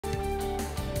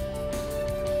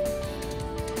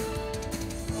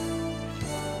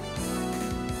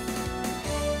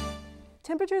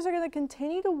temperatures are going to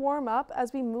continue to warm up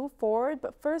as we move forward,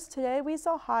 but first today we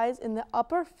saw highs in the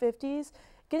upper 50s,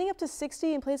 getting up to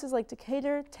 60 in places like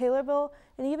Decatur, Taylorville,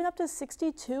 and even up to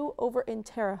 62 over in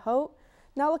Terre Haute.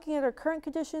 Now looking at our current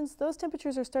conditions, those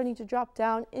temperatures are starting to drop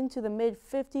down into the mid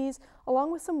 50s,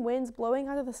 along with some winds blowing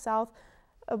out of the south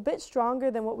a bit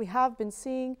stronger than what we have been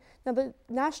seeing. Now the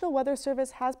National Weather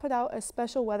Service has put out a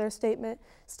special weather statement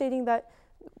stating that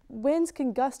winds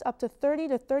can gust up to 30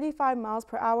 to 35 miles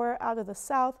per hour out of the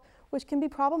south, which can be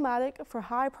problematic for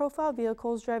high-profile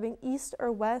vehicles driving east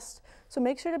or west. So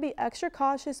make sure to be extra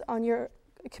cautious on your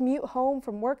commute home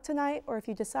from work tonight, or if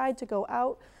you decide to go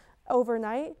out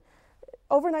overnight.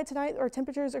 Overnight tonight, our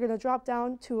temperatures are going to drop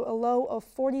down to a low of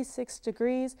 46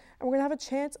 degrees, and we're going to have a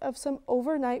chance of some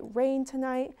overnight rain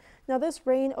tonight. Now this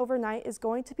rain overnight is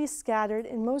going to be scattered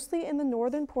and mostly in the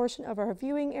northern portion of our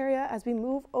viewing area as we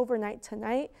move overnight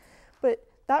tonight, but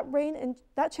that rain and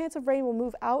that chance of rain will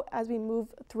move out as we move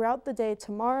throughout the day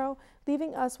tomorrow,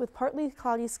 leaving us with partly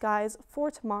cloudy skies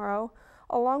for tomorrow,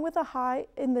 along with a high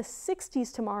in the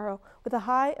 60s tomorrow with a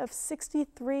high of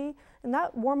 63, and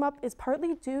that warm up is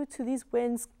partly due to these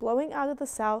winds blowing out of the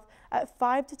south at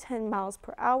 5 to 10 miles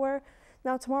per hour.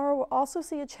 Now tomorrow we'll also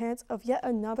see a chance of yet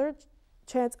another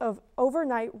chance of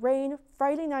overnight rain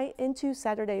Friday night into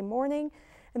Saturday morning,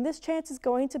 and this chance is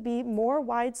going to be more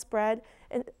widespread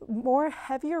and more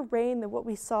heavier rain than what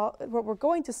we're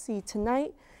going to see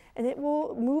tonight, and it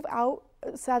will move out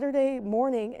Saturday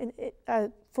morning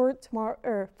and for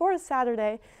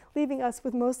Saturday, leaving us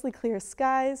with mostly clear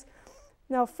skies.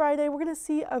 Now Friday, we're going to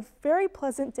see a very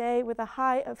pleasant day with a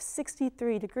high of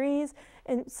 63 degrees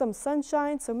and some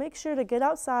sunshine, so make sure to get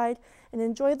outside and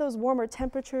enjoy those warmer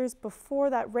temperatures before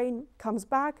that rain comes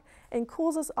back and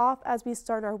cools us off as we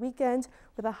start our weekend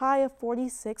with a high of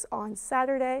 46 on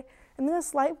Saturday, and then a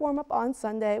slight warm up on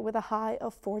Sunday with a high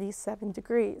of 47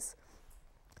 degrees.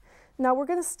 Now we're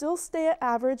going to still stay at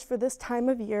average for this time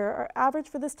of year. Our average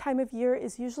for this time of year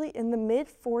is usually in the mid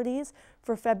 40s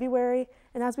for February,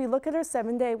 and as we look at our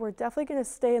 7-day, we're definitely going to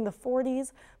stay in the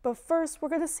 40s, but first we're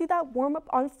going to see that warm up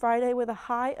on Friday with a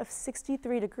high of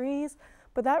 63 degrees,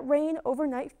 but that rain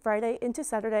overnight Friday into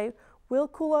Saturday will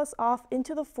cool us off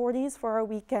into the 40s for our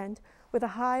weekend with a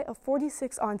high of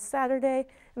 46 on Saturday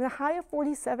and a high of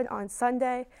 47 on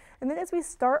Sunday. And then as we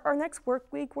start our next work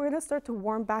week, we're going to start to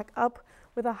warm back up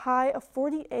with a high of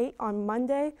 48 on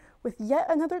Monday with yet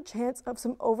another chance of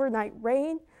some overnight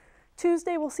rain.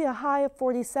 Tuesday we'll see a high of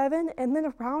 47, and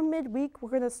then around midweek we're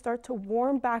going to start to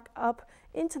warm back up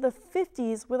into the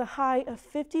 50s with a high of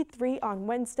 53 on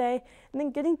Wednesday, and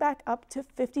then getting back up to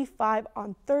 55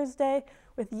 on Thursday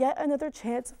with yet another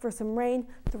chance for some rain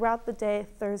throughout the day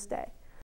Thursday.